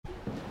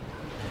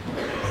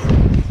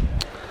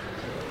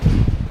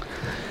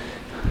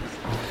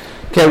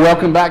Okay,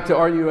 welcome back to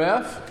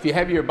RUF. If you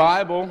have your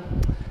Bible,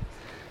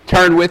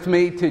 turn with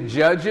me to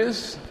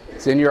Judges.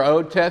 It's in your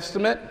Old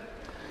Testament.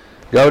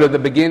 Go to the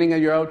beginning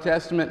of your Old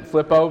Testament,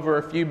 flip over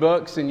a few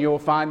books, and you'll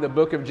find the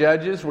book of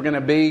Judges. We're going to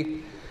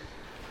be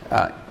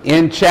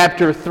in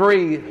chapter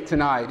 3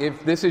 tonight.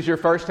 If this is your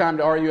first time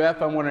to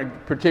RUF, I want to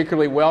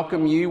particularly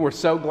welcome you. We're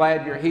so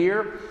glad you're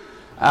here.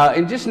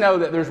 And just know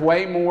that there's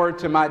way more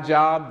to my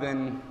job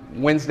than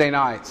Wednesday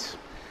nights.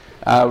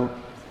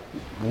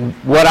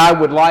 What I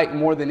would like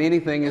more than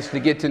anything is to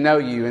get to know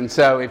you. And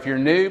so if you're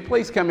new,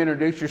 please come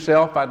introduce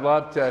yourself. I'd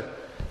love to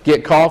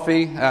get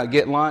coffee,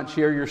 get lunch,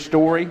 hear your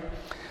story.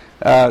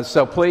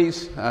 So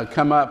please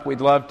come up. I'd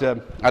love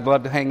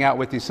to hang out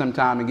with you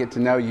sometime and get to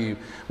know you.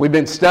 We've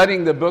been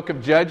studying the book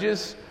of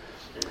Judges,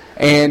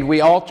 and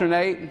we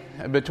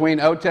alternate between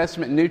Old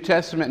Testament and New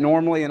Testament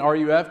normally in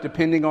RUF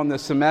depending on the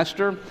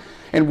semester.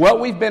 And what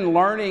we've been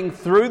learning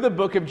through the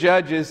book of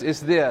Judges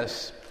is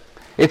this.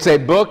 It's a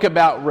book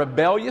about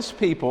rebellious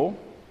people,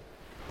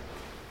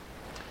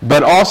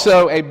 but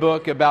also a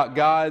book about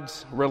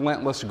God's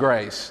relentless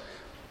grace.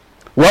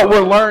 What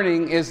we're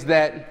learning is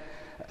that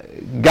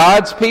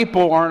God's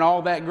people aren't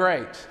all that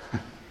great.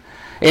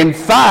 In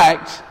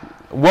fact,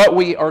 what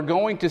we are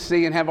going to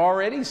see and have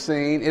already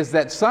seen is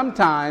that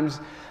sometimes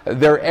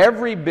they're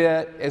every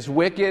bit as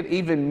wicked,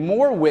 even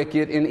more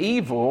wicked and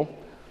evil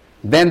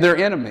than their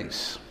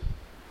enemies.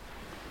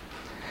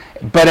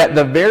 But at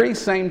the very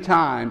same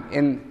time,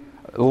 in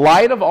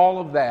light of all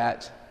of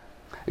that,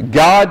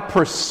 God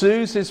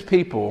pursues His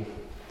people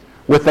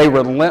with a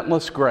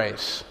relentless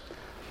grace.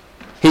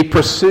 He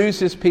pursues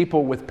His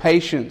people with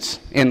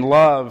patience and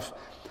love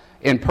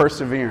and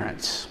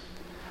perseverance.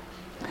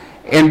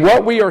 And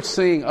what we are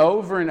seeing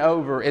over and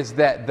over is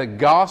that the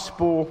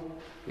gospel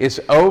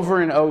is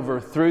over and over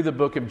through the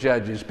book of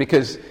Judges.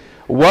 Because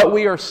what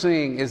we are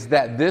seeing is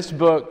that this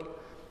book,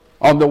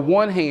 on the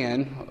one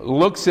hand,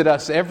 looks at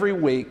us every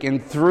week,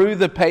 and through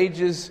the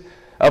pages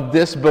of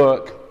this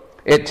book,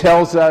 it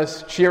tells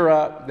us, cheer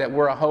up, that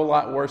we're a whole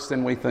lot worse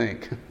than we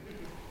think.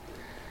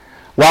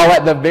 While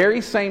at the very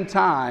same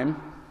time,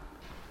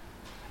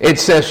 it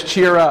says,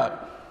 cheer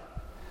up.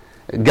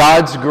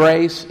 God's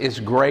grace is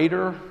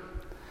greater.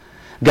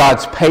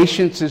 God's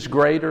patience is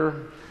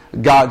greater.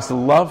 God's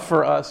love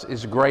for us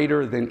is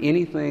greater than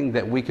anything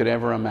that we could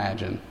ever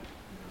imagine.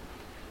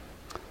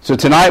 So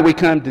tonight we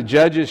come to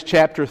Judges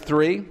chapter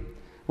 3.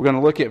 We're going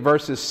to look at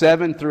verses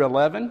 7 through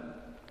 11.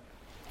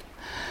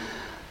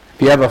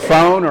 If you have a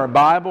phone or a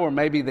Bible or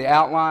maybe the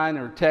outline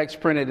or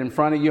text printed in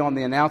front of you on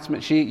the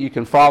announcement sheet, you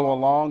can follow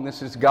along.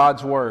 This is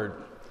God's Word.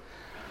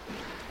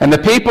 And the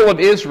people of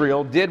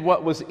Israel did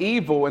what was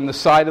evil in the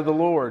sight of the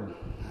Lord.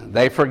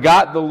 They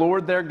forgot the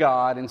Lord their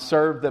God and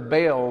served the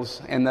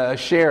Baals and the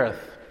Ashereth.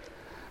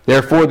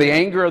 Therefore the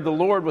anger of the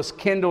Lord was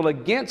kindled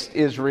against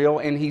Israel,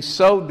 and He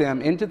sold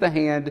them into the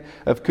hand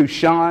of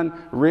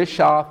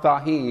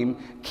Cushan-Rishathaim,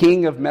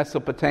 king of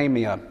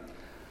Mesopotamia.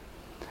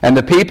 And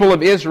the people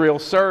of Israel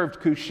served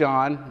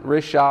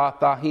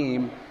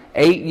Cushan-Rishathaim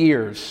 8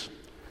 years.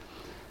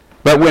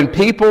 But when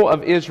people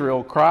of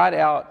Israel cried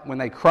out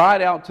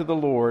to the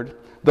Lord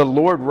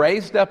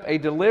raised up a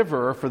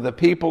deliverer for the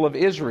people of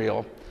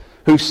Israel,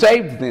 who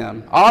saved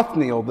them,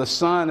 Othniel, the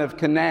son of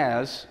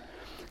Kenaz,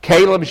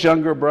 Caleb's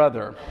younger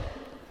brother.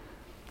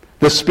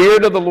 The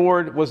Spirit of the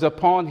Lord was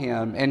upon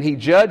him, and he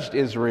judged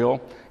Israel,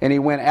 and he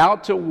went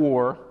out to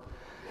war,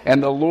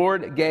 and the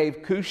Lord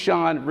gave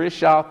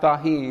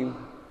Cushan-Rishathaim,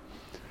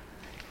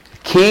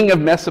 king of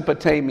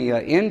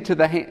Mesopotamia,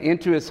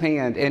 into his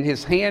hand, and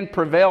his hand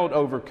prevailed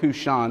over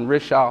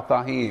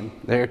Cushan-Rishathaim.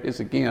 There it is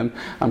again.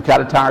 I'm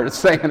kind of tired of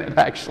saying it,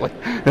 actually.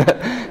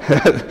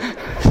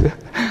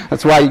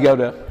 That's why you go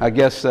to, I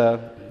guess, I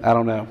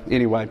don't know.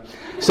 Anyway,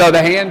 so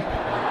the hand...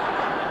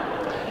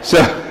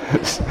 So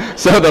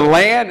the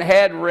land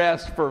had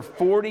rest for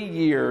 40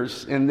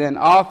 years, and then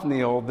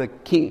Othniel, the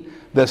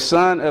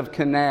son of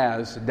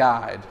Kenaz,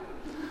 died.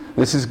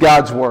 This is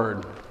God's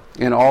Word,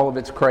 in all of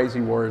its crazy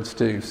words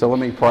too. So let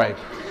me pray.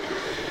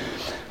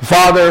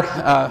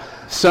 Father,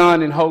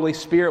 Son, and Holy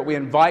Spirit, we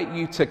invite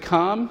you to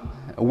come.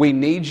 We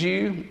need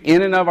you.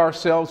 In and of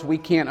ourselves, we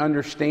can't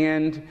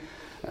understand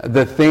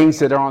the things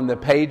that are on the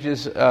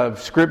pages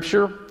of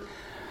Scripture.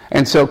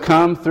 And so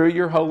come through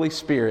your Holy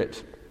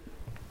Spirit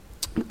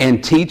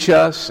and teach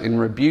us and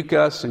rebuke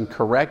us and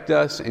correct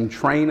us and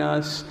train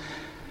us.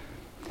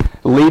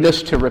 Lead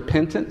us to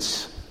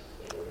repentance.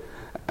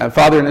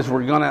 Father, and as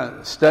we're going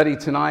to study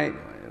tonight,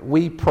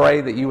 we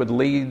pray that you would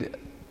lead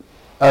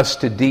us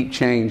to deep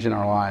change in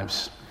our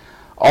lives.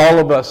 All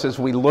of us, as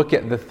we look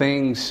at the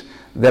things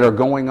that are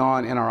going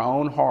on in our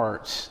own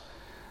hearts,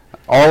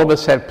 all of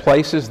us have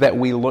places that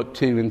we look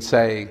to and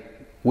say,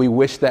 we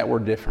wish that were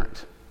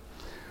different.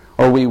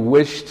 Or we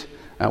wished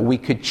we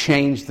could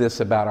change this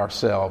about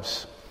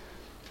ourselves.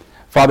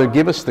 Father,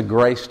 give us the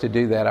grace to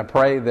do that. I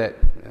pray that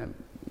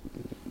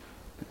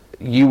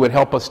you would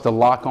help us to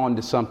lock on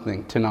to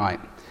something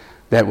tonight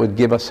that would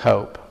give us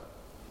hope.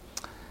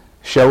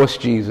 Show us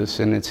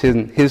Jesus, and it's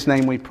in His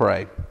name we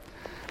pray.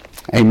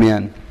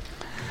 Amen.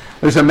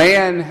 There's a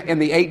man in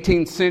the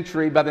 18th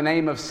century by the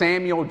name of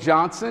Samuel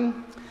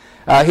Johnson.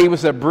 He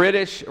was a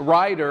British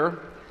writer,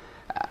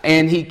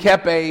 and he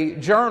kept a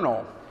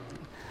journal.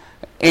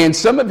 And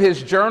some of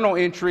his journal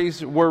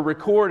entries were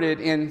recorded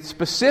in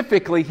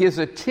specifically his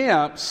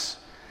attempts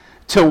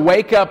to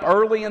wake up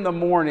early in the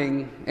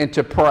morning and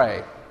to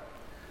pray.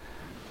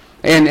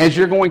 And as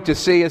you're going to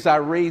see as I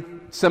read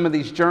some of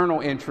these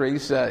journal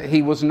entries,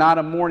 he was not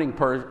a morning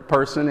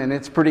person, and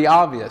it's pretty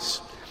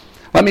obvious.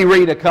 Let me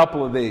read a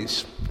couple of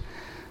these.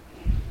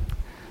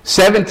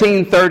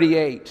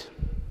 1738.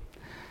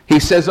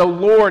 He says, "O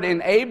Lord,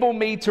 enable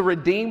me to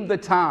redeem the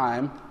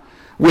time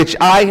which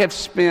I have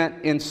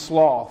spent in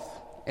sloth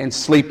and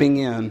sleeping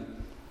in."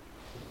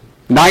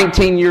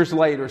 19 years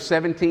later,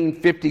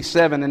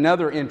 1757,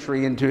 another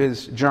entry into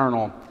his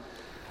journal.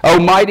 "O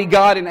mighty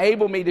God,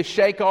 enable me to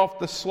shake off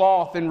the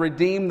sloth and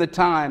redeem the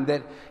time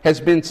that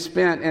has been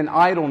spent in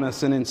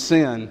idleness and in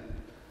sin."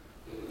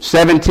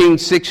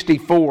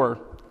 1764.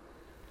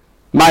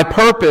 "My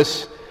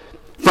purpose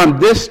from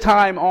this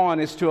time on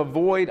is to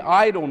avoid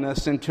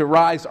idleness and to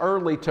rise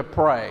early to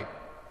pray."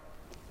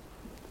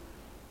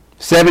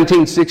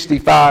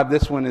 1765,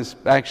 this one is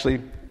actually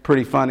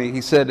pretty funny.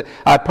 He said,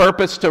 "I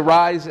purpose to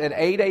rise at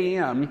 8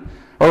 a.m.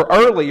 or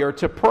earlier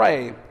to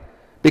pray,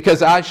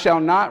 because I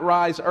shall not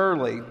rise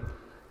early,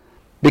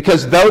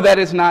 because though that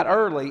is not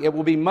early, it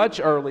will be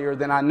much earlier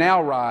than I now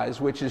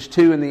rise, which is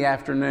 2 in the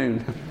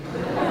afternoon."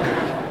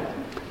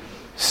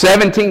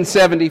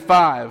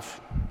 1775.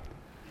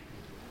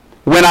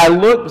 "When I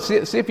look,"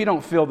 see if you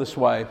don't feel this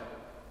way.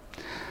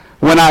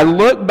 "When I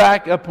look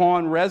back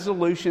upon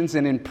resolutions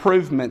and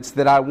improvements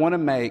that I want to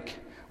make,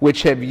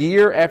 which have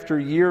year after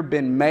year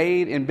been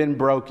made and been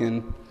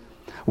broken,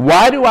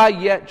 why do I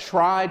yet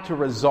try to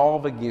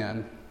resolve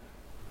again?"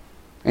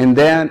 And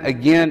then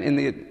again in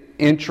the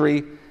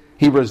entry,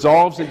 he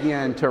resolves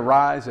again to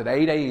rise at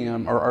 8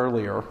 a.m. or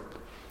earlier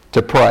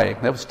to pray.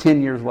 That was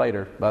 10 years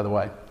later, by the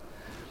way.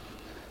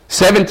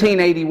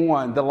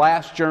 1781, the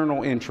last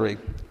journal entry.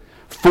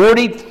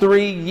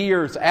 43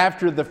 years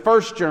after the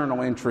first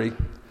journal entry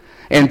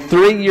and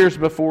 3 years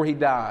before he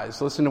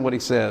dies. Listen to what he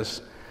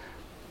says.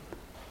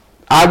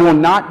 "I will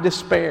not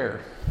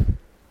despair.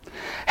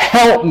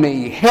 Help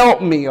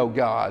me, O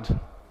God."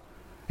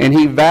 And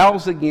he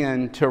vows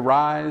again to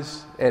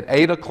rise at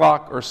 8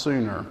 o'clock or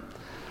sooner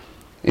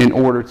in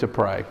order to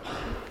pray.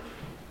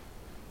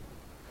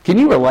 Can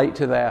you relate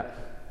to that?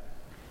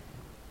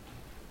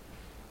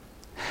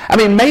 I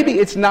mean, maybe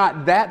it's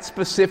not that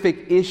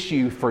specific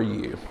issue for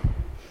you.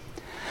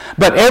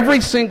 But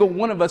every single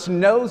one of us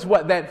knows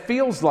what that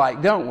feels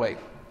like, don't we?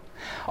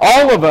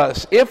 All of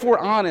us, if we're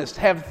honest,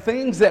 have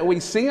things that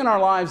we see in our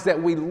lives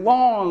that we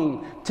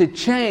long to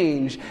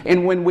change.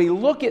 And when we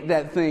look at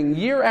that thing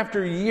year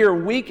after year,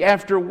 week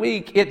after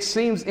week, it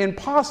seems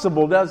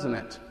impossible, doesn't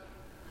it?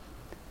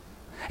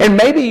 And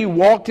maybe you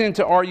walked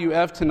into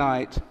RUF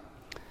tonight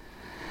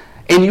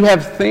and you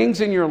have things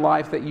in your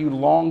life that you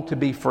long to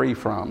be free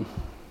from.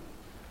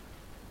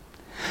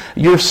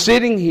 You're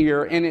sitting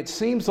here and it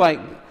seems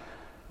like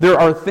there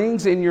are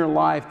things in your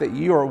life that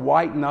you are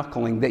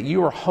white-knuckling, that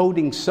you are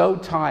holding so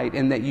tight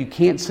and that you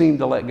can't seem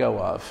to let go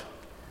of.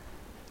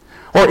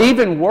 Or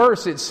even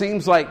worse, it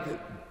seems like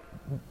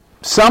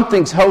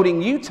something's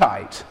holding you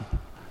tight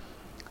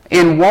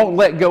and won't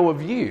let go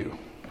of you.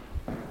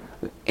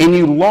 And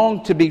you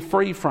long to be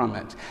free from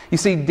it. You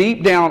see,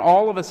 deep down,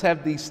 all of us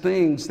have these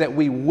things that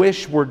we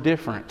wish were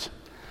different.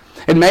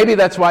 And maybe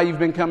that's why you've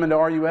been coming to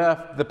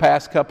RUF the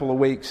past couple of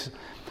weeks.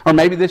 Or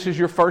maybe this is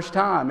your first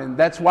time, and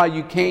that's why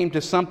you came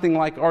to something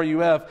like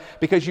RUF,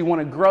 because you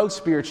want to grow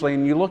spiritually,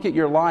 and you look at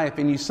your life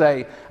and you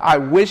say, "I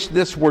wish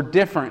this were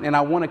different, and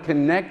I want to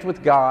connect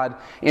with God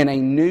in a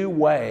new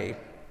way."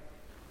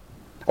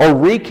 Or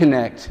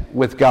reconnect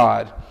with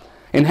God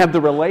and have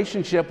the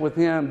relationship with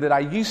Him that I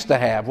used to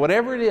have.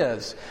 Whatever it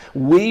is,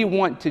 we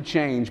want to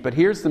change. But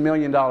here's the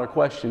million-dollar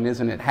question,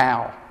 isn't it?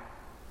 How?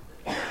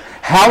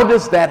 How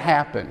does that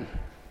happen?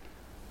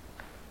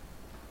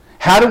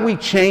 How do we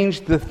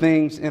change the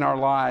things in our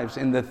lives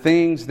and the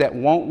things that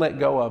won't let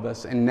go of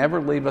us and never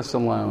leave us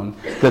alone,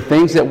 the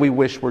things that we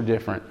wish were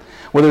different?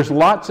 Well, there's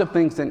lots of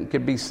things that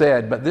could be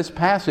said, but this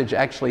passage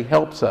actually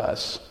helps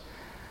us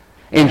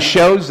and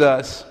shows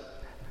us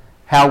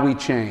how we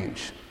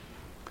change.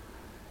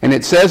 And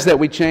it says that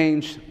we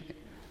change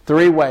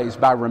 3 ways: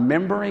 by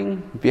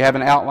remembering, if you have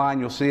an outline,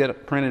 you'll see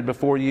it printed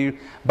before you,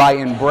 by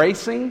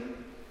embracing,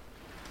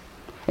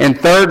 and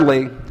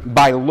thirdly,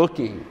 by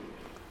looking.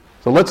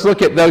 So let's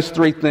look at those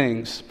 3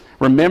 things.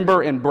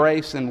 Remember,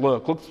 embrace, and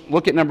look.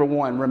 Look at number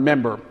 1,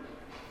 remember.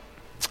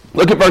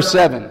 Look at verse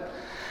 7.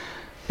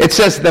 It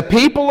says, "The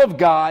people of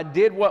God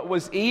did what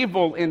was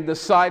evil in the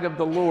sight of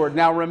the Lord."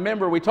 Now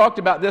remember, we talked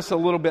about this a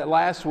little bit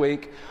last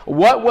week.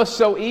 What was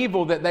so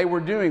evil that they were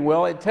doing?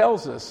 Well, it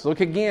tells us. Look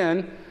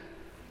again.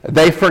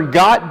 They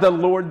forgot the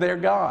Lord their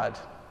God.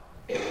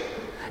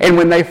 And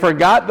when they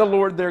forgot the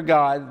Lord their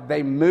God,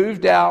 they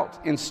moved out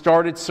and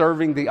started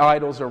serving the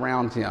idols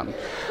around Him.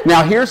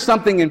 Now, here's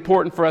something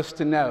important for us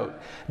to note.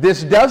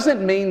 This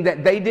doesn't mean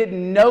that they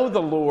didn't know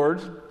the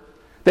Lord.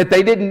 that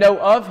they didn't know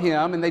of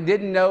Him and they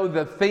didn't know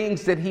the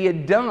things that He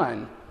had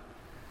done.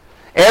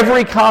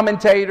 Every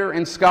commentator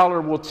and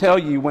scholar will tell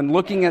you when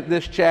looking at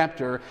this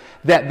chapter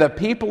that the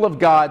people of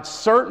God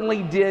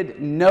certainly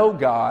did know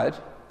God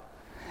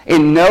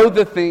and know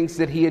the things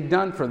that He had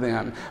done for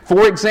them.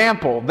 For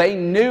example, they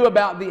knew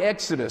about the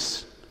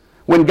Exodus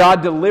when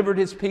God delivered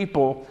His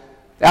people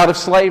out of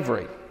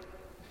slavery.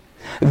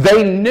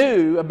 They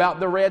knew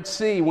about the Red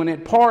Sea when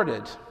it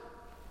parted.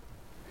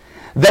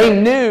 They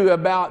knew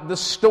about the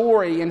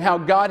story and how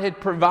God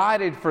had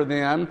provided for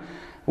them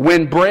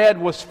when bread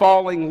was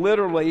falling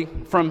literally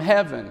from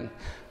heaven.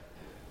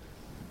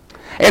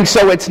 And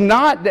so it's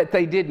not that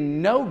they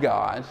didn't know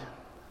God.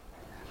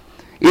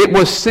 It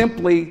was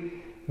simply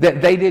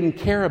that they didn't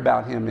care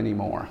about Him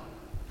anymore.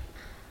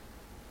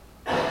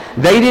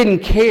 They didn't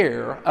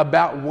care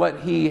about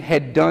what He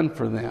had done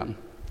for them.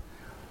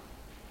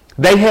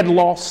 They had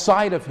lost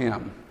sight of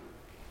Him.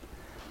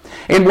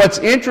 And what's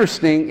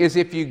interesting is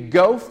if you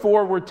go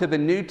forward to the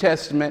New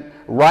Testament,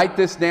 write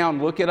this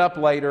down, look it up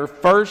later.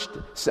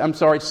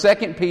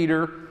 2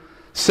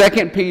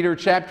 Peter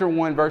chapter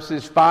 1,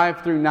 verses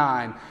 5 through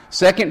 9.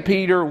 2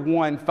 Peter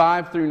 1,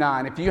 5 through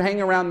 9. If you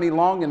hang around me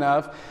long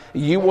enough,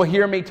 you will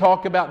hear me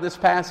talk about this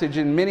passage,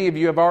 and many of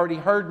you have already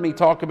heard me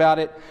talk about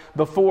it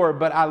before,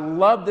 but I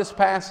love this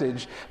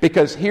passage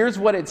because here's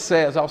what it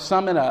says. I'll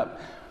sum it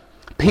up.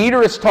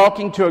 Peter is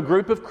talking to a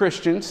group of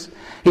Christians.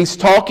 He's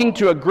talking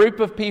to a group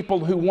of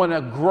people who want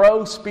to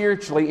grow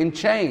spiritually and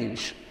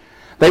change.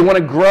 They want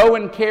to grow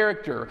in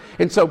character.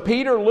 And so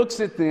Peter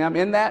looks at them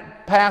in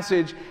that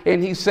passage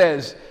and he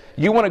says,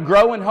 you want to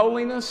grow in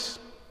holiness?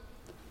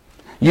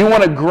 You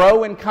want to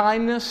grow in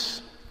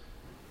kindness?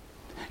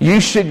 You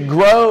should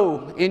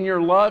grow in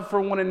your love for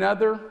one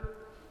another.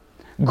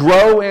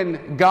 Grow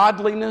in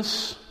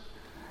godliness.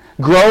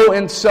 Grow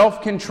in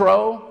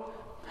self-control.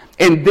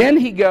 And then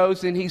he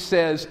goes and he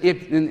says,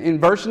 in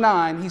verse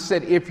 9, he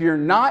said, if you're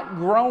not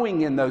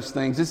growing in those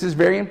things, this is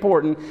very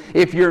important,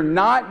 if you're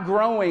not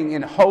growing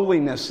in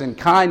holiness and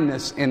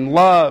kindness and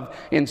love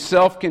and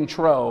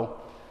self-control,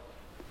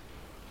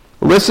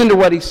 listen to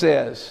what he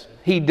says.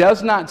 He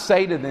does not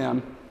say to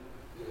them,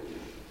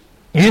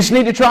 you just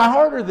need to try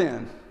harder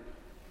then.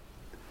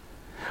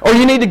 Or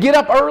you need to get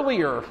up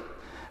earlier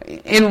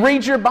and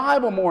read your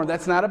Bible more.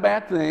 That's not a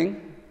bad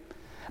thing.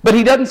 But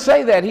he doesn't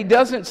say that. He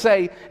doesn't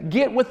say,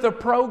 get with the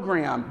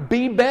program,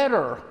 be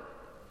better.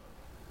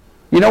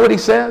 You know what he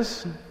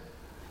says?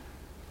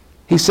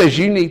 He says,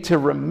 you need to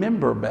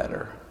remember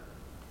better.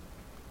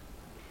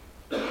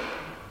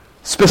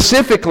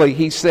 Specifically,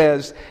 he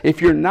says,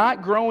 if you're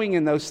not growing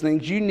in those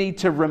things, you need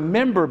to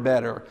remember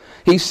better.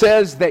 He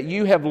says that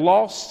you have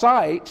lost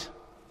sight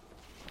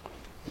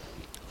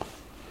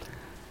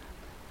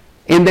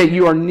and that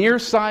you are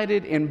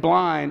nearsighted and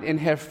blind and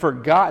have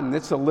forgotten,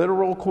 that's a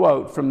literal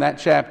quote from that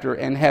chapter,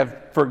 and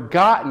have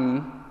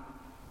forgotten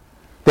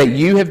that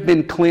you have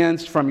been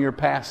cleansed from your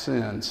past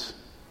sins.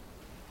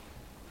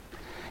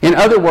 In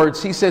other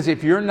words, he says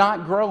if you're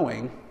not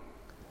growing,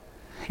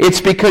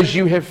 it's because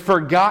you have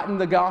forgotten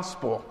the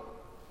gospel.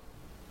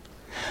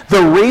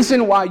 The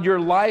reason why your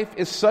life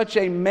is such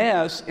a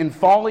mess and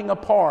falling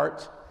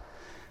apart,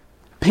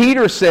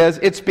 Peter says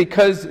it's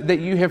because that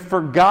you have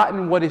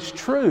forgotten what is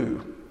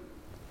true.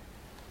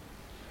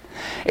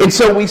 And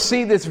so we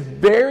see this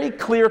very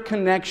clear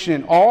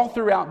connection all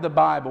throughout the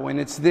Bible, and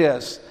it's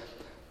this.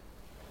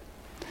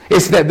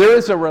 It's that there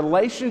is a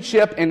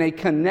relationship and a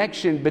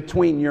connection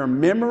between your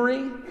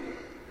memory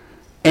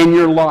and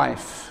your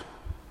life.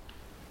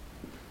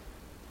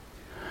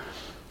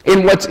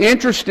 And what's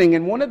interesting,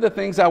 and one of the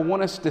things I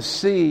want us to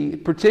see,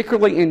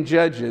 particularly in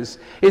Judges,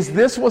 is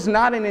this was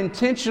not an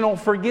intentional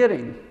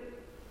forgetting.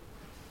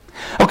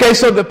 Okay,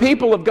 so the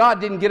people of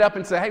God didn't get up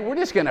and say, hey, we're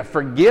just going to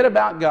forget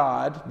about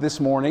God this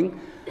morning,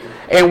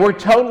 and we're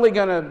totally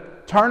going to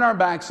turn our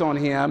backs on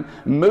Him,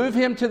 move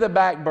Him to the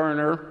back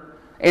burner,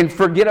 and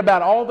forget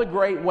about all the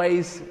great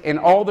ways and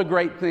all the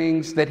great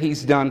things that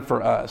He's done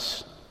for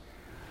us.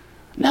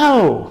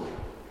 No.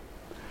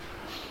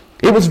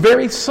 It was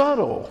very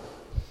subtle.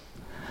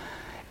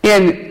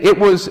 And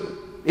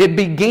it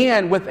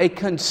began with a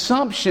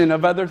consumption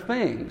of other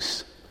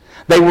things.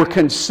 They were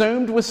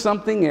consumed with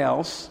something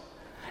else.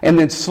 And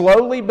then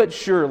slowly but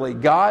surely,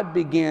 God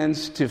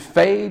begins to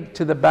fade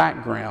to the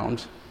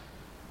background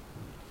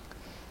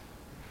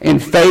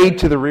and fade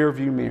to the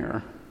rearview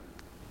mirror.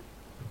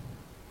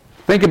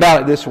 Think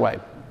about it this way.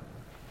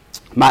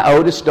 My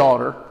oldest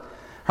daughter,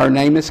 her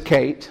name is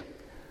Kate.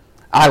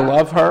 I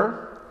love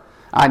her.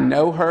 I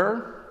know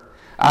her.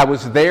 I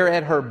was there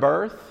at her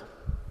birth.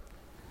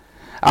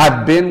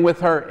 I've been with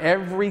her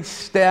every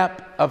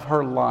step of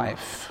her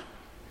life.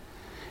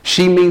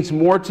 She means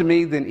more to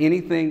me than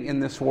anything in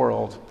this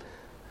world.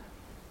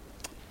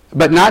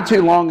 But not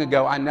too long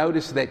ago, I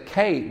noticed that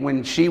Kate,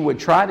 when she would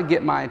try to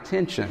get my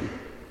attention,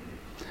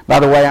 by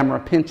the way, I'm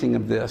repenting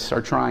of this,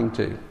 or trying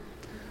to. I'm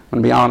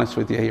going to be honest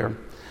with you here.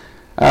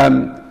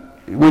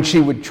 When she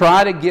would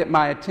try to get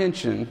my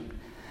attention,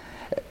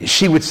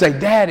 she would say,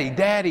 Daddy,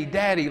 Daddy,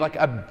 Daddy, like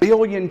 1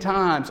 billion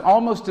times,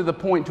 almost to the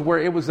point to where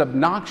it was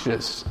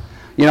obnoxious.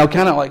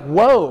 Kind of like,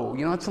 whoa,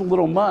 it's a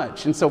little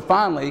much. And so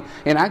finally,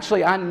 and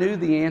actually I knew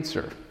the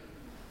answer,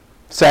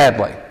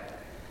 sadly.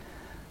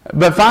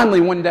 But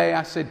finally one day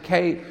I said,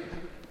 Kate,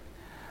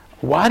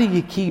 why do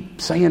you keep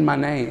saying my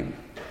name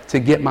to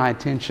get my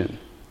attention?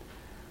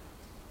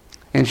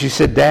 And she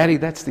said, Daddy,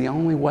 that's the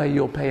only way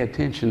you'll pay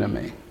attention to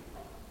me.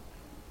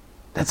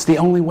 That's the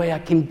only way I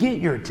can get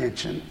your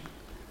attention.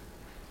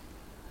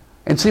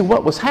 And see,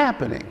 what was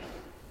happening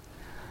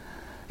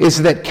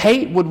is that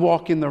Kate would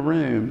walk in the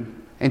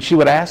room and she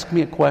would ask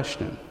me a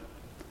question.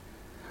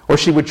 Or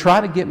she would try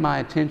to get my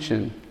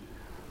attention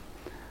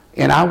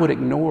and I would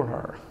ignore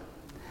her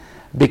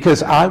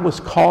because I was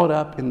caught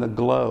up in the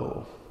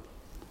glow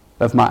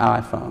of my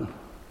iPhone.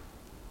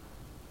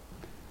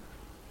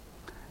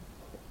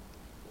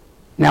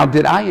 Now,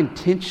 did I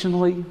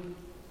intentionally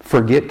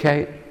forget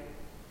Kate?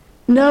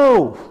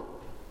 No.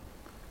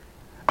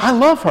 I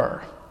love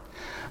her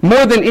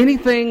more than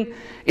anything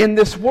in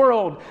this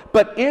world.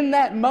 But in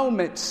that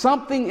moment,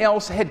 something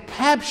else had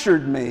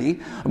captured me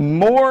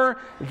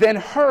more than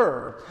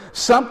her.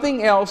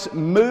 Something else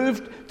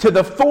moved to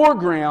the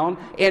foreground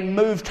and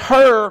moved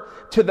her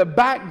to the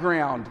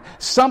background.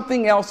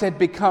 Something else had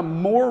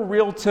become more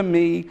real to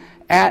me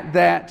at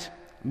that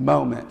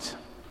moment.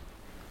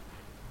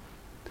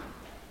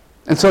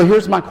 And so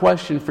here's my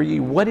question for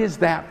you. What is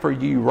that for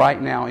you right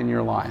now in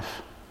your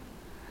life?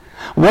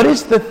 What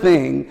is the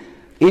thing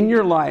in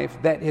your life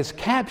that has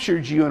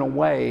captured you in a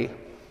way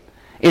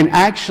in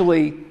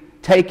actually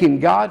taking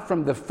God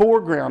from the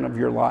foreground of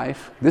your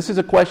life? This is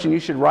a question you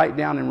should write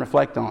down and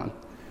reflect on.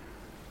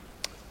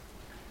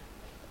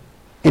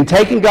 In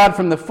taking God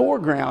from the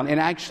foreground and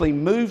actually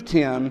moved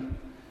Him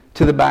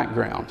to the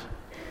background.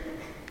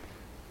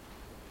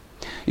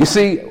 You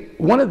see,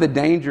 one of the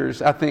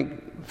dangers, I think,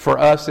 for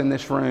us in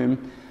this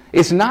room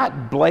is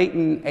not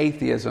blatant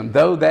atheism,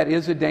 though that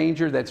is a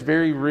danger that's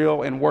very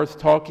real and worth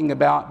talking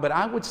about. But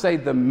I would say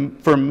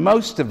for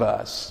most of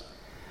us,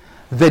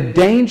 the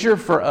danger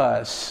for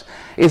us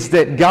is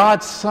that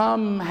God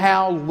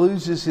somehow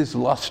loses His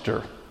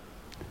luster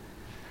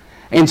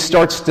and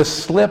starts to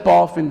slip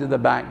off into the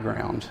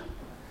background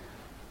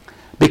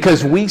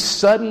because we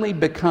suddenly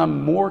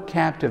become more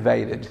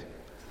captivated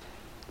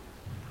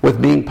with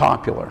being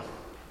popular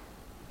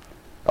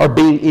or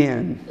being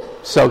in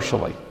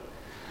socially,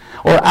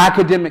 or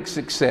academic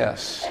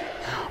success,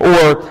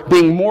 or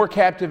being more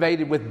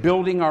captivated with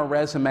building our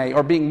resume,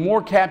 or being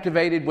more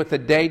captivated with a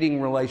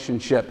dating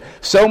relationship.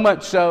 So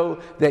much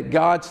so that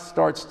God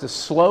starts to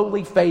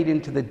slowly fade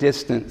into the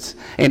distance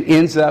and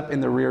ends up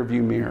in the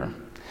rearview mirror.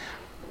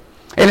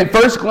 And at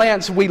first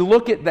glance, we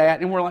look at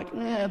that and we're like,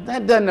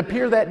 that doesn't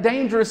appear that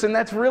dangerous, and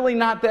that's really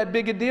not that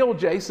big a deal,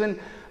 Jason.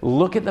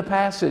 Look at the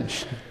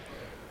passage.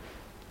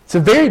 It's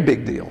a very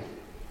big deal.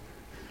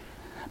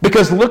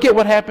 Because look at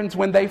what happens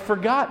when they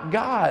forgot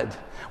God.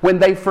 When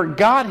they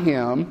forgot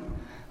Him,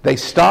 they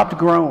stopped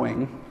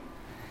growing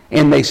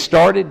and they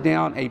started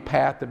down a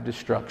path of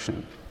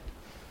destruction.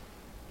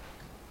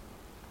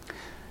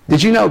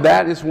 Did you know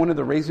that is one of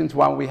the reasons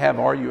why we have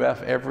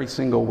RUF every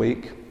single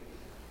week?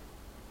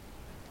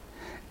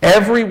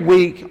 Every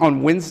week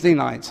on Wednesday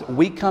nights,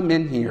 we come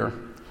in here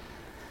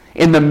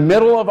in the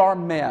middle of our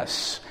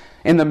mess,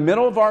 in the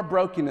middle of our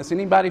brokenness.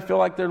 Anybody feel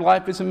like their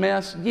life is a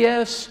mess?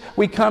 Yes,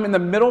 we come in the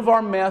middle of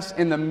our mess,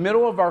 in the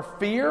middle of our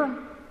fear,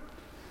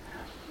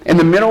 in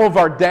the middle of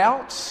our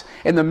doubts,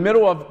 in the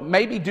middle of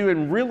maybe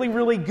doing really,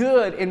 really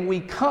good, and we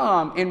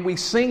come and we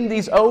sing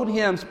these old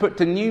hymns put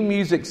to new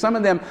music, some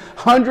of them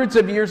hundreds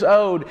of years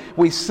old.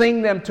 We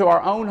sing them to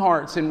our own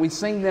hearts and we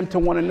sing them to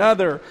one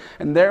another.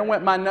 And there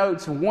went my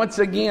notes once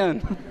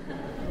again.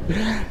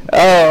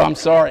 Oh, I'm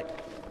sorry.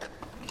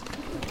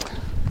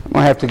 I'm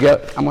going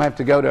to have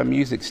to go to a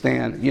music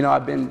stand.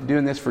 I've been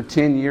doing this for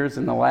 10 years.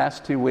 In the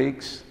last 2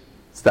 weeks,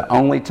 it's the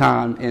only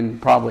time in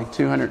probably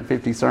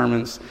 250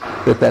 sermons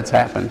that's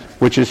happened,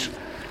 which is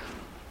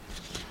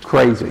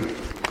crazy.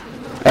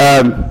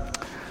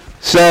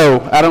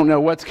 So I don't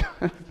know what's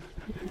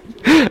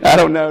I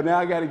don't know. Now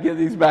I got to get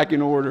these back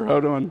in order.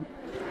 Hold on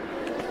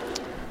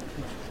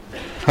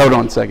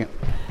a second.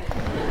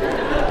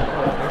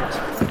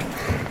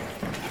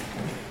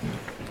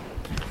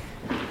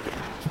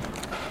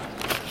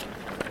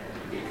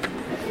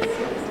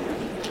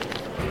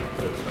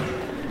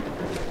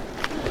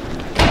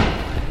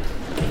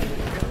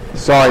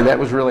 Sorry, that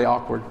was really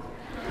awkward.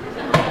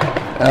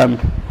 All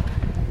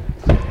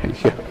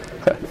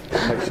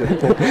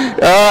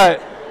right,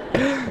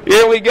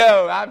 here we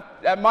go.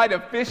 I might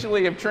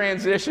officially have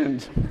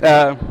transitioned.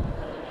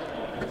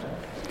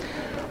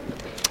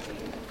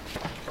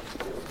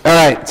 All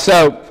right,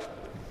 so,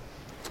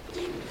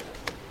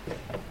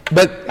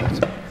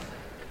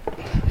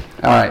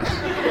 all right,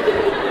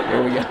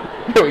 here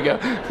we go.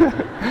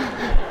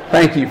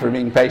 Thank you for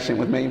being patient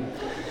with me.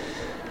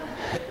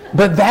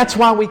 But that's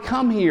why we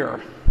come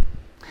here.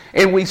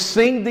 And we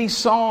sing these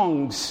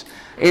songs.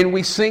 And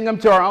we sing them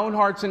to our own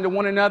hearts and to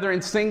one another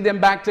and sing them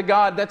back to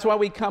God. That's why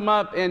we come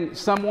up and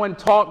someone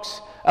talks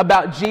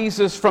about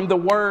Jesus from the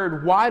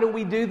Word. Why do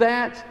we do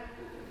that?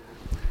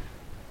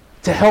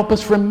 To help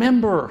us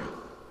remember.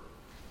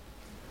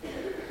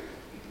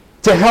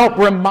 to help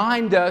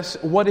remind us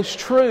what is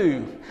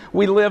true.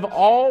 We live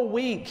all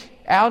week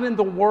out in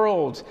the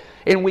world,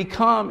 and we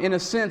come, in a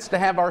sense, to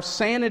have our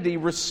sanity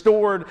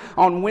restored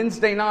on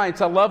Wednesday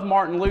nights. I love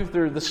Martin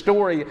Luther, the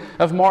story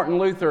of Martin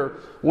Luther.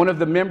 One of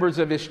the members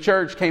of his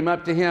church came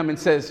up to him and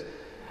says,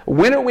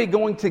 "When are we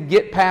going to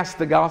get past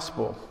the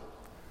gospel?"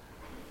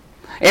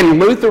 And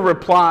Luther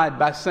replied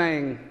by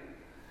saying,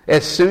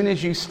 "As soon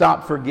as you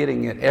stop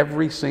forgetting it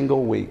every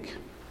single week."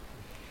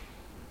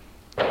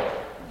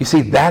 You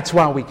see, that's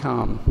why we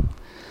come.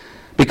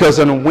 Because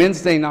on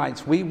Wednesday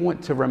nights, we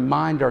want to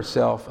remind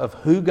ourselves of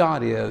who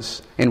God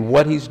is and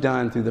what He's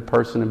done through the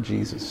person of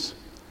Jesus.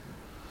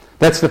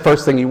 That's the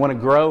first thing. You want to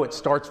grow, it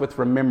starts with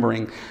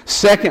remembering.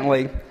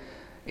 Secondly,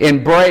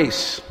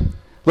 embrace.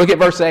 Look at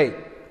verse 8.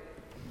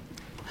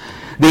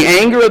 The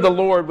anger of the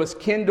Lord was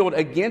kindled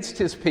against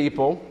His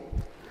people,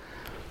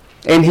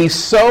 and He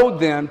sold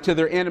them to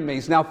their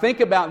enemies. Now think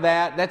about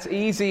that. That's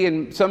easy,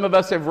 and some of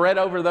us have read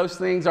over those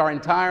things our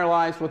entire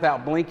lives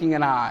without blinking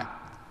an eye.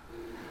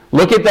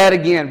 Look at that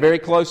again very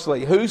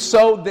closely. Who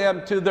sold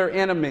them to their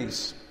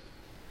enemies?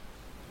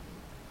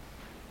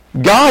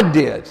 God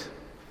did.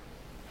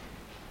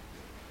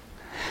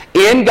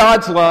 In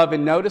God's love,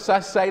 and notice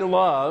I say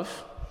love,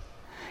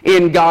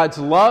 in God's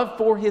love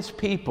for His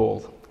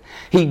people,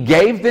 He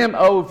gave them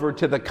over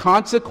to the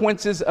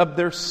consequences of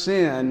their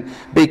sin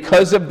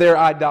because of their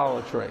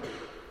idolatry.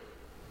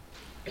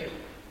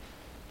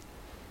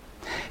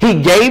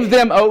 He gave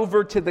them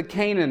over to the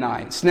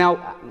Canaanites.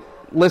 Now,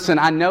 listen,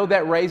 I know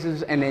that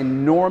raises an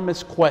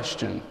enormous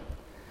question.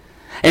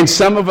 And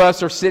some of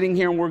us are sitting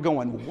here and we're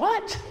going,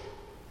 what?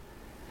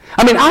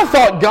 I mean, I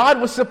thought God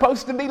was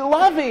supposed to be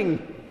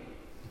loving.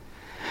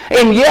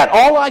 And yet,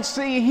 all I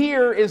see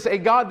here is a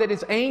God that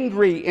is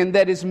angry and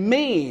that is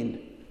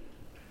mean.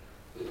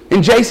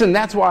 And Jason,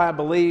 that's why I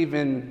believe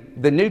in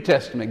the New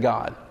Testament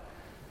God.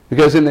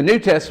 Because in the New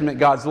Testament,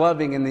 God's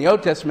loving. In the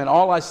Old Testament,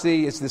 all I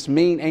see is this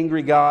mean,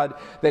 angry God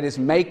that is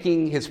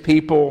making His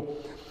people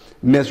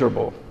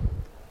miserable.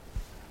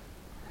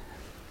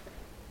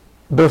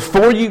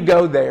 Before you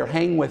go there,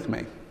 hang with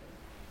me.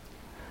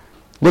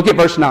 Look at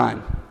verse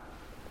 9.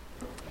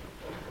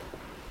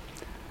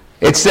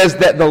 It says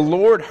that the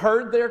Lord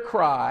heard their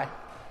cry,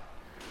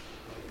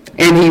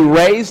 and He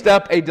raised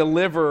up a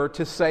deliverer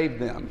to save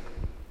them.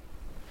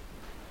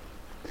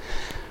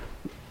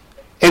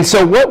 And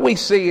so what we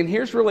see, and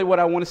here's really what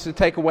I want us to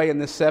take away in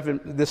this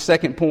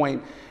second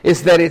point,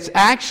 is that it's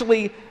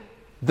actually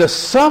the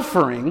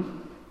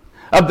suffering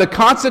of the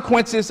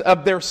consequences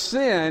of their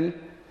sin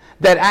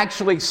that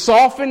actually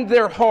softened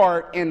their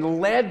heart and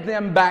led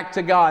them back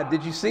to God.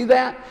 Did you see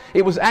that?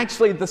 It was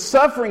actually the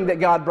suffering that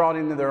God brought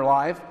into their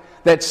life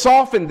that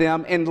softened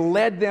them and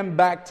led them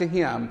back to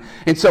Him.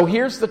 And so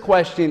here's the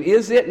question: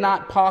 is it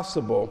not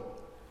possible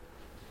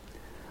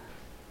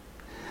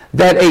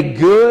that a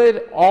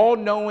good,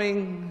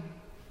 all-knowing,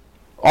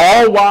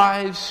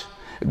 all-wise,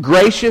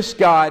 gracious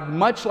God,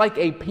 much like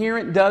a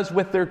parent does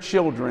with their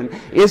children,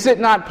 is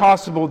it not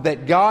possible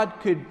that God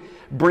could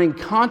bring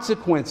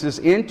consequences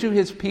into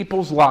His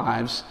people's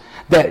lives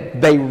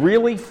that they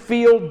really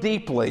feel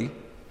deeply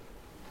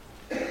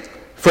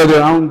for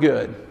their own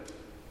good?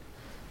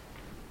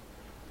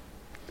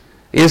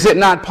 Is it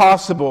not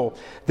possible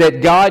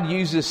that God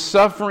uses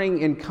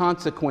suffering and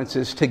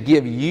consequences to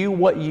give you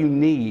what you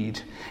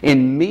need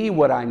and me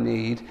what I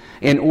need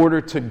in order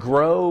to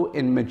grow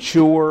and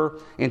mature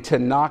and to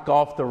knock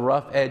off the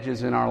rough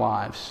edges in our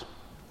lives?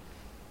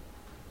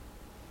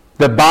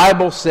 The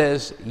Bible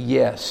says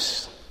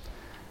yes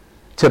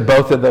to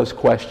both of those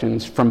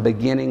questions from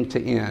beginning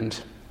to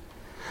end.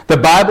 The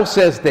Bible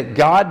says that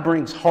God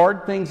brings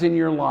hard things in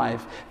your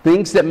life,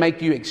 things that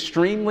make you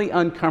extremely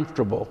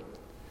uncomfortable,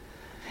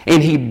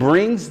 and He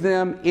brings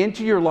them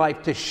into your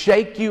life to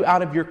shake you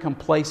out of your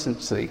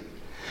complacency,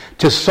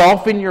 to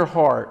soften your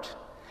heart,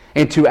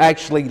 and to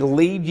actually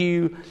lead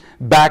you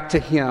back to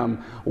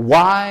Him.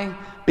 Why?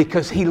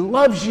 Because He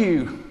loves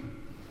you.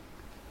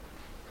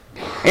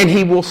 And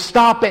He will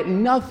stop at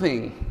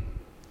nothing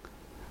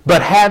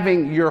but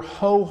having your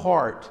whole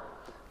heart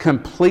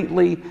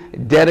completely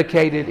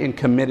dedicated and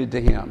committed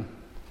to Him.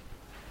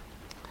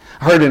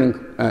 I heard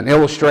an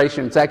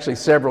illustration. It's actually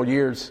several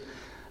years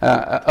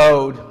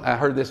old. I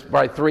heard this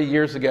probably 3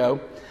 years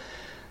ago.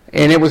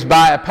 And it was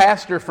by a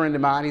pastor friend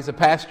of mine. He's a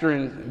pastor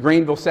in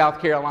Greenville,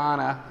 South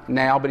Carolina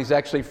now, but he's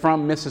actually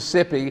from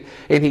Mississippi.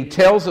 And he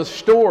tells a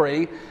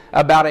story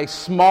about a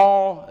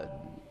small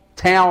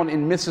town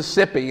in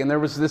Mississippi. And there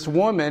was this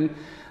woman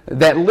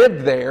that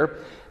lived there.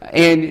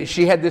 And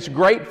she had this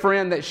great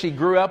friend that she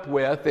grew up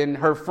with. And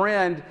her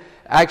friend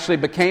actually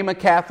became a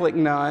Catholic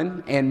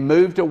nun and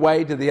moved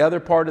away to the other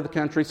part of the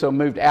country. So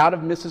moved out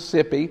of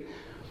Mississippi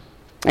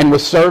and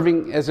was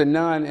serving as a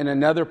nun in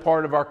another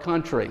part of our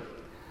country.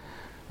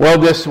 Well,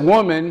 this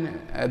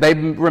woman, they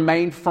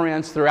remained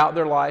friends throughout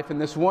their life, and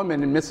this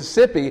woman in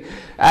Mississippi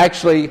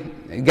actually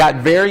got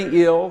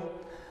very ill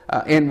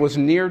and was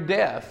near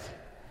death,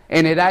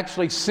 and had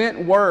actually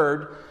sent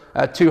word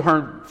to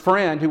her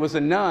friend, who was a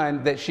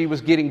nun, that she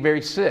was getting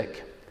very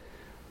sick.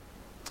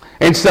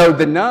 And so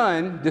the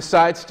nun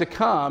decides to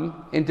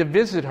come and to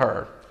visit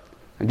her.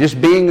 And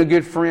just being a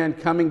good friend,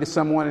 coming to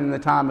someone in the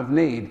time of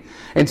need.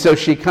 And so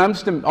she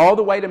comes all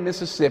the way to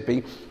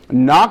Mississippi,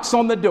 knocks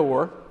on the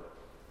door,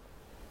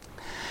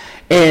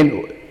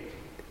 and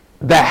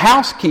the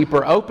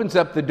housekeeper opens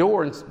up the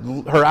door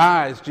and her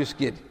eyes just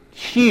get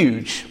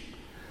huge.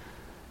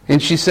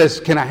 And she says,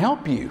 "Can I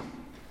help you?"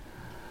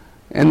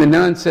 And the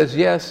nun says,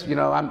 "Yes,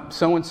 I'm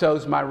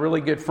so-and-so's my really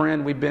good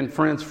friend. We've been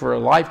friends for a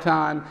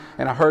lifetime,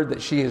 and I heard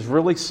that she is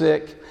really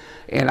sick,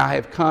 and I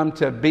have come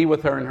to be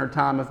with her in her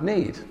time of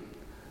need.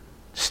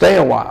 Stay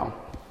a while."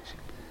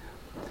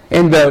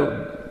 And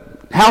the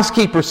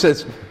housekeeper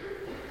says,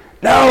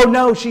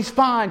 No, she's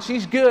fine.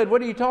 She's good.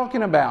 What are you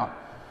talking about?"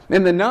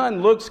 And the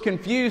nun looks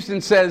confused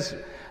and says,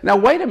 "Now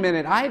wait a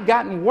minute. I had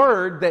gotten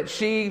word that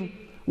she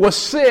was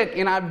sick,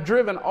 and I've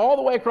driven all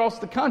the way across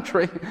the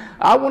country.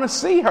 I want to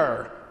see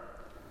her."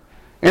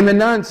 And the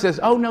nun says,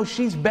 "Oh no,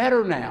 she's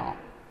better now.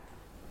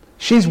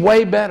 She's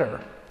way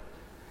better."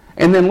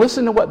 And then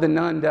listen to what the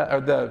nun does,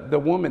 or the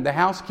woman, the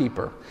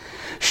housekeeper.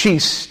 She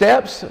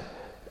steps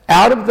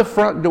out of the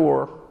front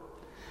door,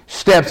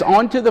 steps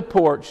onto the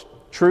porch,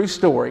 true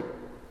story,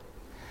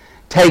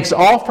 takes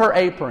off her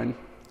apron,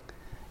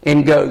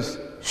 and goes,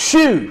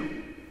 "Shoo!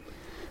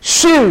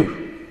 Shoo!"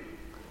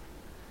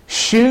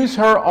 Shoos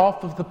her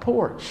off of the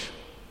porch.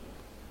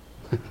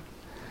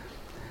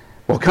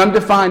 Well, come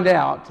to find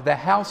out, the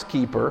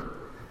housekeeper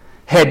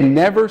had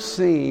never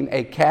seen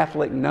a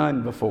Catholic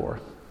nun before,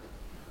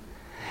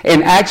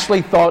 and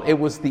actually thought it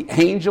was the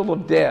angel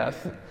of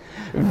death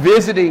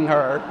visiting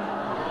her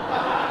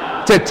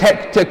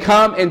to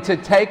come and to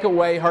take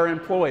away her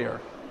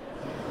employer.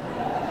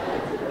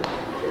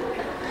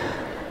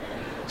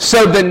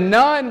 So the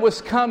nun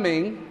was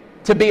coming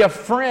to be a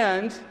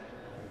friend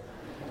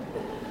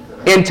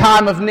in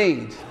time of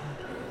need.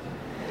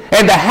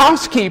 And the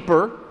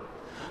housekeeper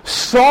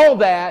saw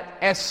that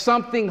as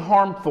something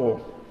harmful.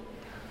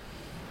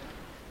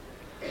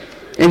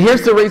 And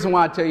here's the reason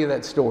why I tell you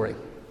that story.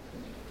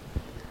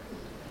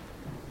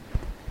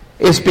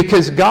 It's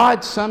because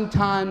God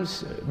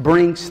sometimes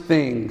brings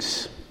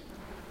things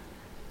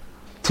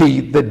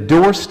to the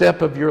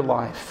doorstep of your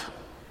life.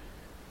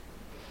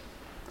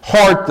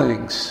 Hard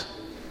things,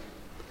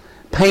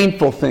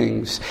 painful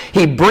things.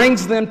 He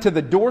brings them to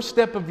the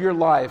doorstep of your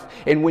life.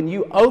 And when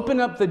you open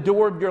up the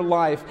door of your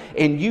life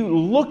and you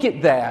look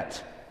at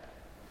that,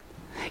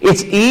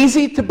 it's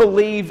easy to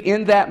believe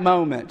in that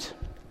moment,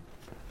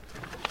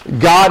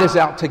 God is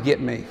out to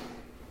get me.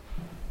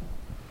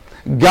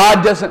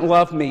 God doesn't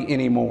love me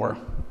anymore.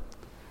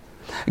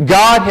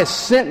 God has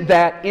sent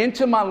that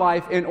into my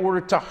life in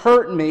order to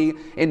hurt me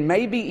and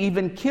maybe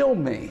even kill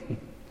me.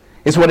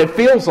 Is what it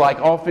feels like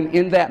often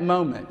in that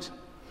moment.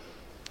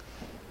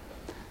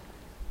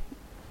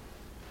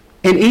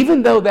 And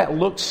even though that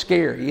looks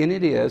scary, and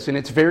it is, and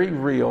it's very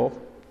real,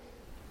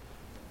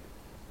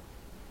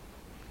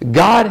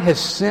 God has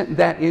sent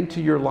that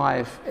into your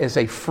life as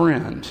a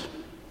friend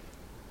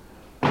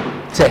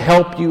to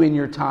help you in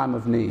your time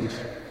of need.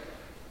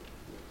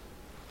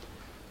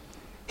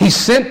 He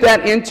sent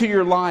that into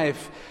your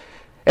life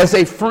as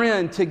a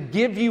friend to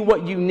give you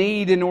what you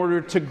need in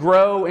order to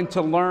grow and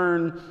to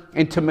learn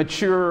and to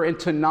mature and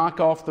to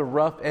knock off the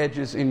rough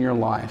edges in your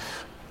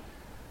life.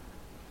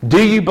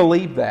 Do you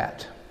believe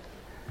that?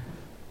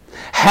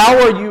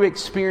 How are you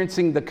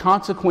experiencing the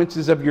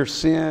consequences of your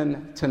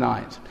sin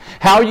tonight?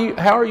 How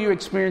are you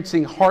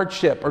experiencing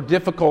hardship or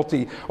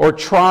difficulty or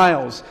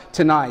trials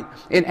tonight?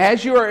 And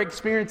as you are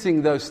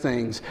experiencing those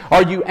things,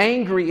 are you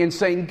angry and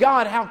saying,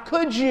 "God, how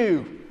could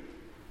you?"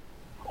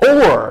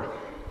 Or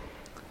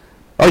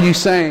are you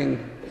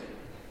saying,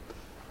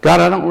 "God,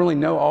 I don't really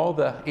know all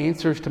the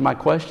answers to my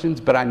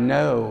questions, but I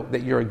know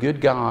that you're a good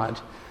God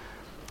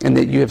and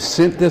that you have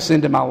sent this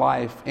into my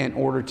life in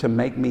order to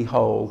make me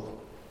whole,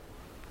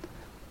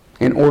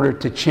 in order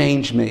to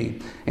change me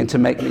and to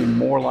make me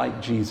more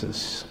like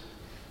Jesus."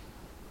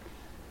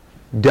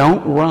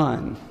 Don't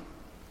run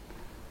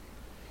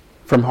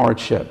from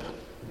hardship.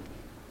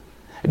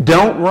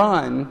 Don't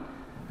run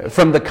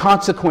from the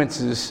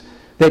consequences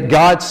that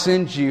God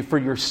sends you for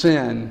your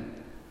sin.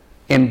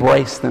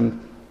 Embrace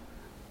them,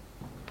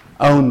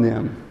 own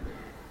them,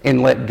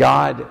 and let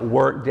God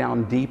work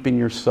down deep in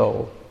your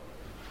soul.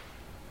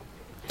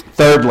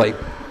 Thirdly,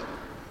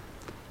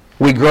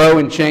 we grow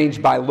and change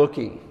by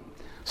looking.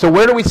 So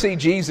where do we see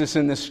Jesus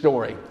in this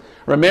story?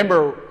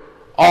 Remember,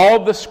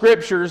 all the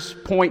scriptures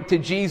point to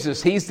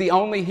Jesus. He's the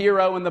only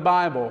hero in the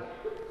Bible.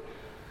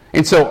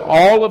 And so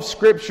all of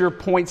Scripture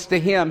points to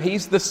Him.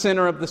 He's the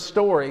center of the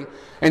story.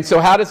 And so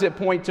how does it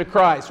point to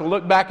Christ? Well,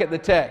 look back at the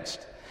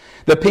text.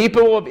 The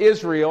people of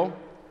Israel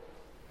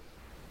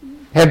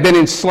have been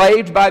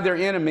enslaved by their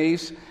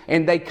enemies,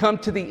 and they come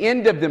to the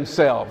end of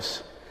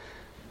themselves.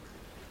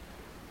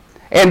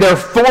 And they're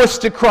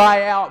forced to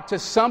cry out to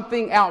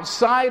something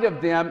outside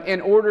of them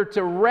in order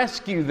to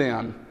rescue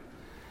them.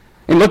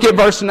 And look at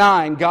verse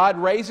 9. God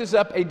raises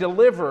up a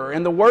deliverer.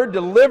 And the word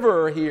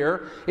deliverer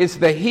here is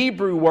the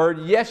Hebrew word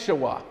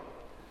Yeshua.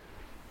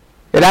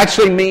 It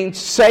actually means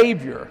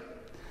Savior.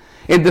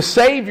 And the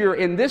Savior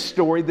in this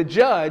story, the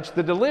judge,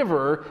 the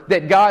deliverer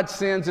that God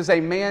sends, is a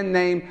man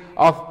named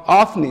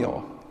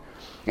Othniel.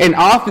 And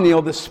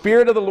Othniel, the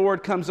Spirit of the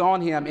Lord comes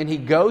on him, and he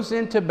goes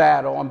into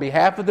battle on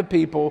behalf of the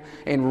people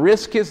and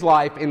risks his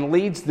life and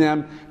leads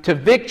them to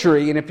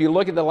victory. And if you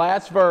look at the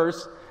last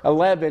verse,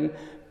 11,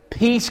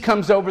 peace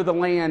comes over the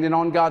land and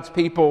on God's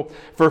people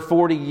for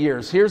 40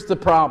 years. Here's the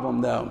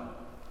problem, though.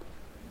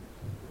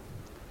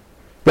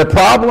 The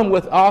problem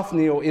with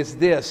Othniel is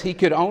this: he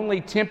could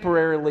only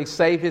temporarily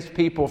save his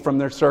people from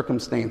their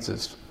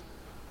circumstances.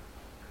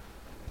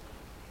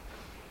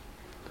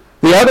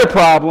 The other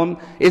problem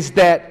is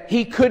that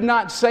he could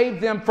not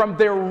save them from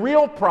their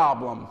real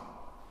problem,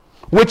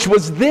 which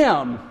was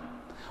them,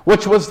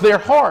 which was their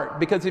heart.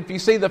 Because if you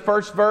see the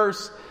first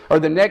verse, or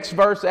the next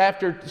verse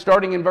after,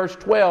 starting in verse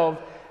 12,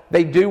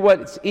 they do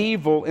what's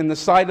evil in the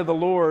sight of the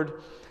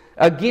Lord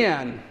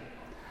again.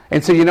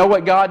 And so you know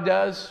what God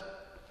does?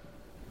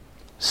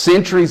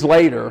 Centuries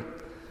later,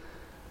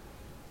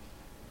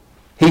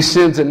 He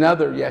sends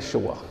another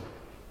Yeshua.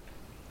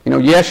 You know,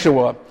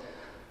 Yeshua,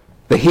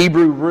 the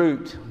Hebrew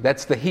root,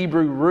 that's the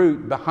Hebrew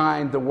root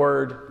behind the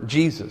word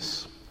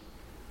Jesus.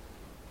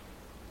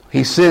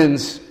 He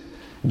sends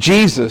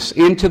Jesus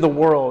into the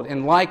world,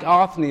 and like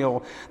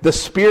Othniel, the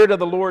Spirit of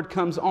the Lord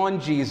comes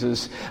on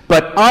Jesus.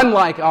 But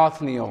unlike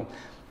Othniel,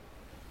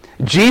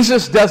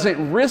 Jesus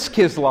doesn't risk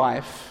His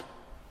life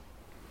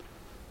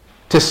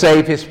to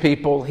save His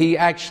people. He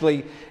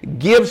actually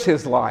gives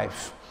His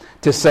life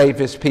to save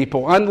His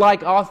people.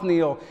 Unlike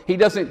Othniel, He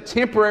doesn't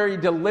temporarily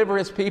deliver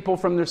His people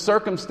from their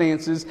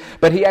circumstances,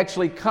 but He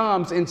actually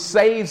comes and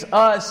saves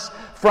us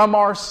from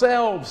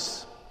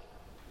ourselves.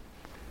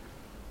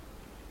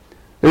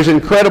 There's an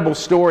incredible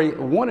story.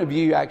 One of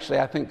you actually,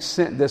 I think,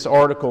 sent this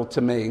article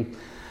to me.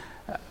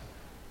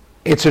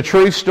 It's a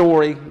true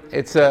story.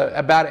 It's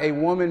about a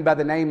woman by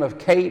the name of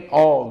Kate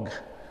Ogg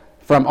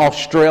from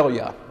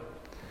Australia.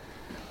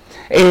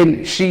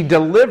 And she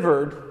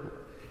delivered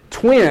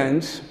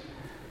twins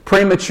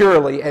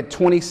prematurely at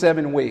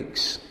 27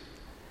 weeks.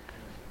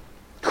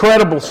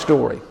 Incredible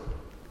story.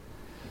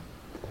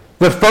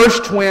 The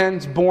first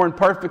twin's born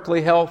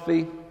perfectly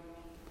healthy.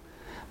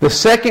 The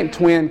second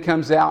twin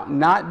comes out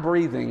not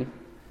breathing,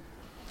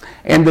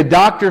 and the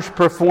doctors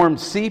performed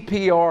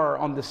CPR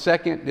on the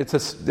second.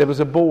 It was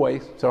a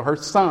boy, so her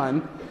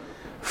son,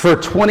 for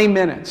 20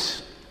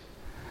 minutes.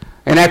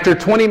 And after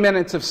 20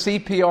 minutes of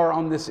CPR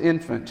on this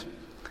infant,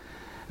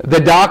 the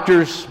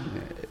doctors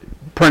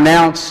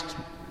pronounced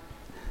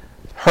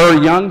her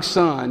young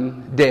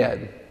son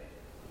dead.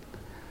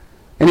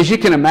 And as you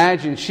can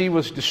imagine, she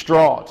was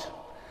distraught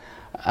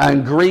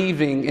and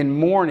grieving and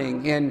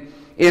mourning. And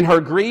in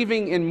her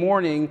grieving and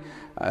mourning,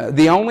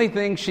 the only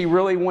thing she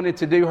really wanted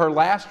to do, her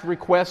last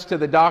request to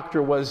the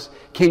doctor was,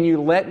 "Can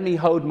you let me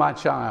hold my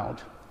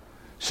child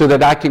so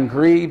that I can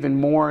grieve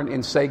and mourn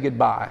and say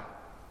goodbye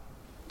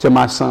to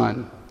my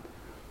son?"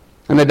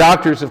 And the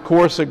doctors, of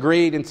course,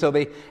 agreed, and so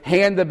they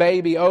hand the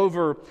baby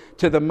over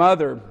to the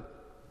mother.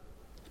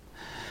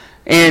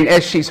 And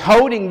as she's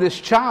holding this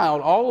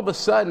child, all of a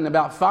sudden,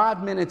 about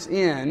 5 minutes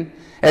in,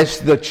 as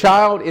the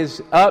child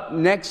is up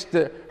next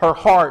to her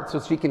heart, so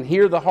she can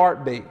hear the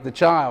heartbeat, the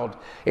child,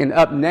 and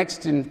up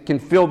next and can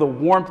feel the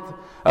warmth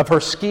of her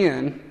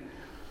skin,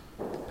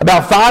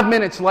 about 5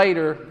 minutes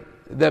later,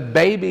 the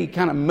baby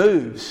kind of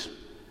moves.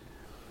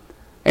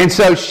 And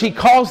so she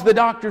calls the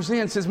doctors in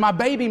and says, "My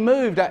baby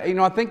moved.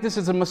 I think this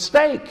is a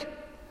mistake."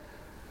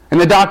 And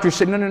the doctor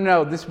said,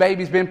 No, this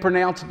baby's been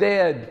pronounced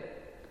dead.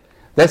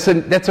 That's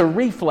a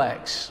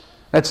reflex.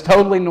 That's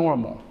totally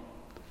normal."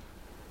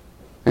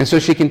 And so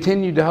she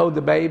continued to hold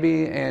the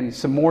baby, and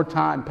some more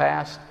time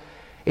passed,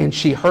 and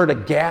she heard a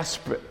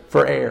gasp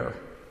for air.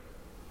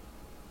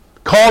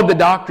 Called the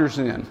doctors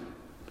in.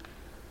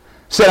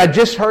 Said, "I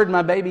just heard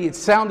my baby. It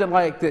sounded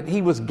like that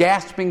he was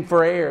gasping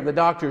for air." The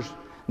doctors,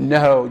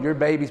 "No, your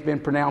baby's been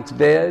pronounced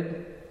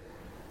dead.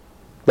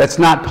 That's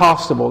not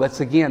possible.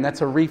 That's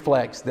a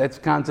reflex. Those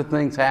kinds of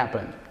things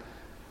happen."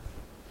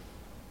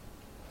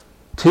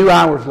 2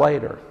 hours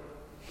later,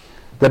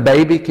 the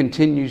baby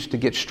continues to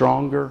get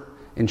stronger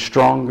and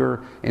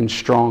stronger and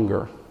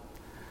stronger.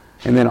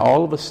 And then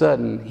all of a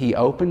sudden, he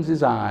opens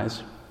his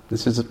eyes.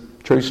 This is a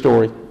true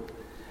story.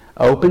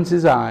 Opens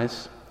his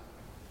eyes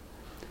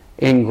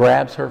and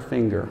grabs her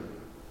finger.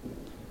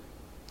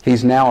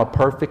 He's now a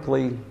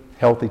perfectly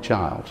healthy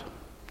child.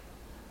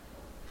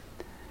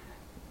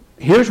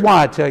 Here's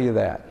why I tell you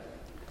that.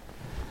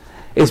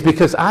 It's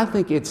because I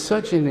think it's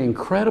such an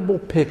incredible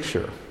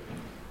picture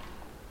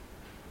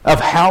of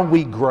how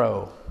we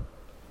grow.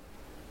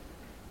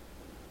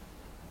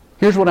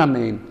 Here's what I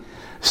mean.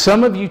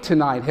 Some of you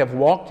tonight have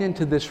walked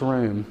into this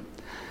room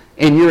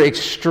and you're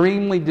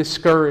extremely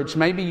discouraged.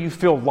 Maybe you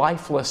feel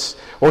lifeless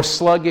or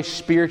sluggish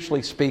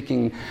spiritually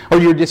speaking, or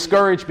you're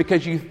discouraged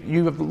because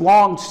you've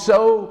longed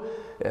so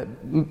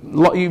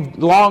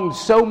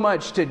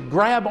much to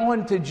grab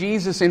onto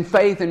Jesus in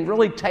faith and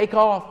really take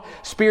off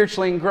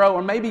spiritually and grow.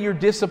 Or maybe you're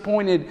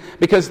disappointed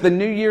because the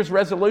New Year's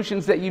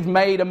resolutions that you've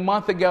made a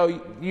month ago,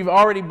 you've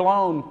already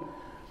blown.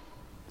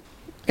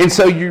 And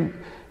so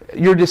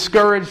you're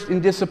discouraged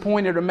and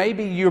disappointed, or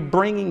maybe you're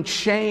bringing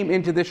shame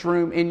into this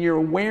room and you're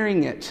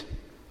wearing it.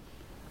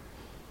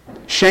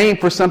 Shame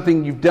for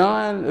something you've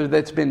done or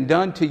that's been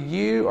done to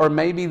you, or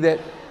maybe that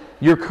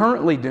you're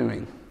currently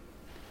doing.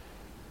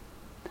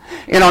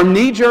 And our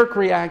knee-jerk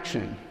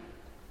reaction,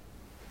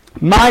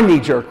 my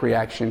knee-jerk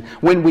reaction,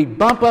 when we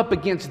bump up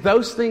against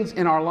those things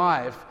in our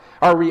life,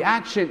 our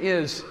reaction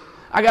is,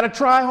 I got to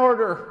try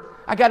harder.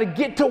 I got to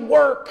get to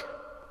work.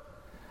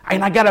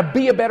 And I got to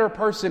be a better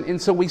person.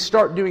 And so we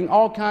start doing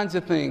all kinds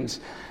of things.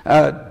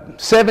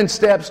 7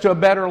 steps to a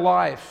better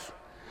life.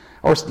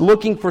 Or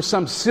looking for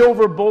some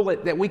silver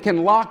bullet that we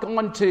can lock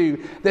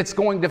onto that's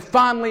going to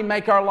finally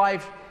make our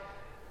life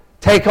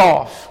take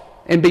off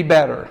and be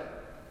better.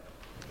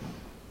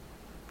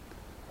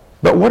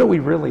 But what do we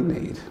really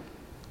need?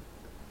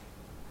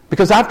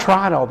 Because I've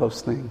tried all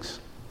those things.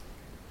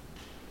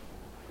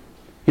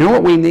 You know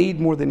what we need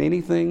more than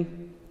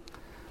anything?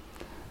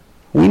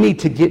 We need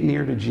to get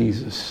near to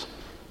Jesus.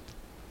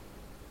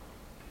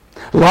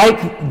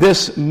 Like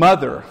this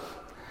mother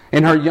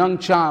and her young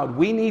child,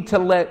 we need to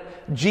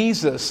let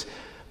Jesus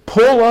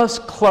pull us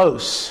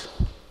close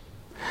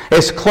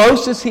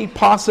as He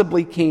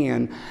possibly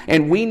can,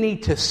 and we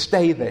need to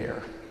stay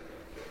there.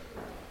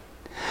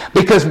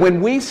 Because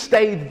when we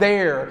stay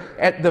there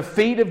at the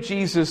feet of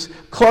Jesus,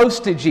 close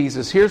to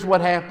Jesus, here's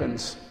what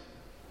happens.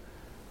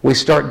 We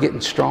start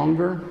getting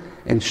stronger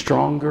and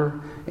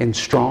stronger and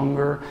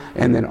stronger,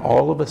 and then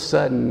all of a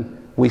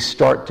sudden we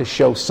start to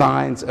show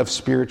signs of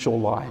spiritual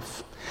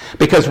life.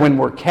 Because when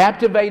we're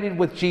captivated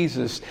with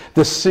Jesus,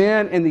 the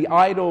sin and the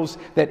idols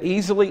that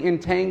easily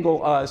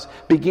entangle us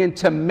begin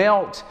to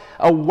melt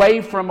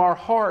away from our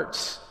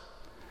hearts.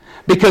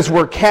 Because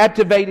we're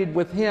captivated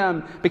with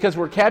Him, because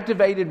we're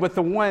captivated with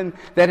the one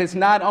that has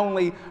not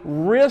only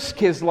risked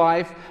His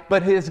life,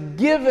 but has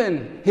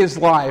given His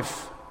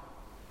life.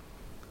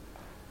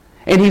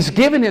 And He's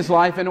given His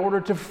life in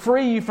order to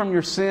free you from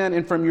your sin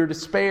and from your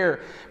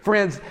despair.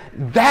 Friends,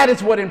 that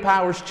is what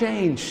empowers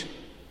change.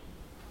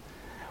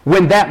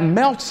 When that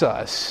melts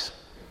us,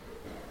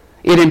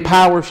 it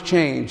empowers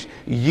change.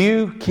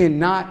 You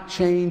cannot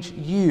change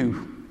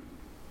you.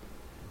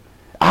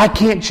 I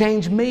can't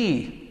change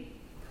me.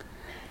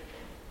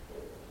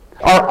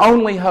 Our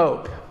only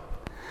hope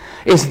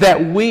is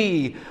that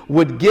we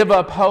would give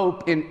up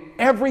hope in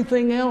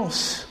everything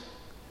else.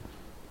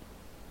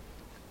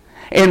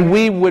 And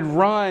we would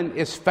run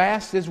as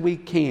fast as we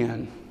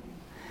can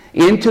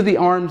into the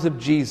arms of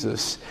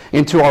Jesus,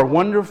 into our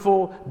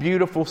wonderful,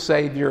 beautiful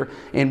Savior,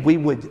 and we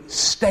would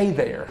stay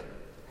there.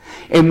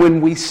 And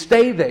when we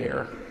stay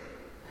there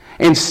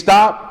and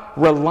stop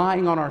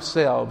relying on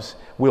ourselves,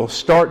 we'll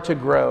start to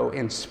grow,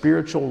 and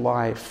spiritual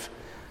life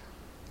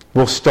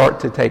will start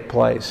to take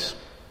place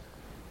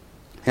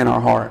in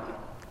our heart.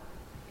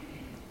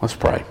 Let's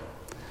pray.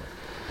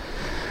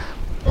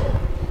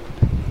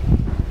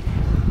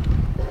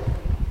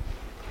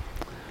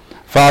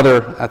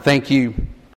 Father, I thank You